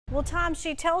Well, Tom,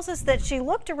 she tells us that she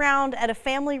looked around at a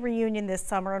family reunion this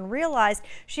summer and realized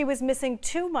she was missing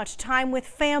too much time with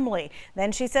family.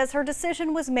 Then she says her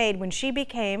decision was made when she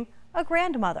became a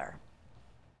grandmother.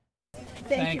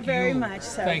 Thank you very much,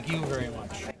 sir. Thank you very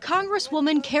much.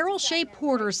 Congresswoman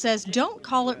Shea-Porter says don't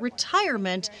call it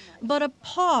retirement, but a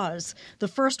pause. The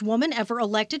first woman ever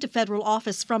elected to federal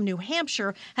office from New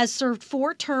Hampshire has served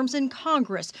 4 terms in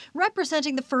Congress,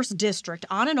 representing the 1st District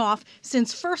on and off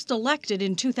since first elected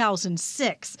in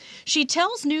 2006. She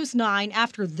tells News 9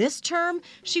 after this term,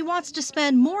 she wants to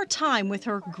spend more time with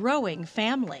her growing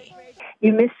family.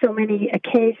 You miss so many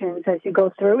occasions as you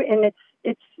go through, and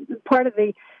it's part of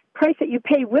the price that you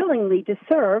pay willingly to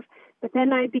serve. But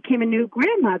then I became a new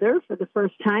grandmother for the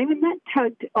first time, and that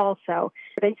tugged also.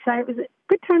 But I decided it was a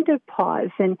good time to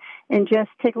pause and just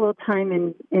take a little time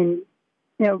and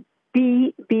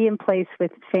be in place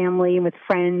with family and with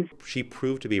friends. She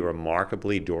proved to be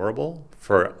remarkably durable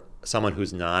for someone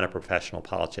who's not a professional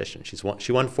politician.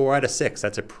 She won 4 out of 6.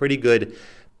 That's a pretty good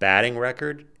batting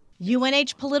record.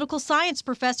 UNH political science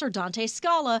professor Dante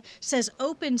Scala says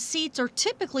open seats are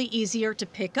typically easier to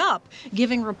pick up,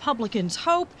 giving Republicans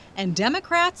hope and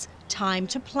Democrats time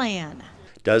to plan.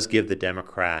 Does give the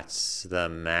Democrats the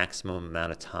maximum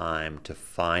amount of time to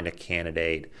find a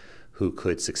candidate who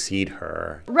could succeed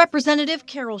her. Representative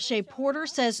Carol Shea-Porter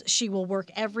says she will work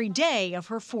every day of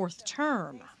her 4th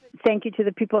term. Thank you to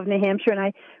the people of New Hampshire, and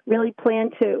I really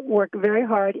plan to work very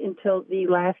hard until the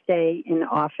last day in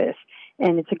office.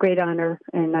 And it's a great honor,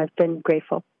 and I've been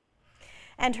grateful.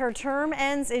 And her term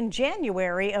ends in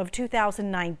January of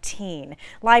 2019.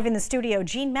 Live in the studio,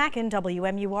 Jean Mackin,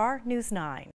 WMUR News 9.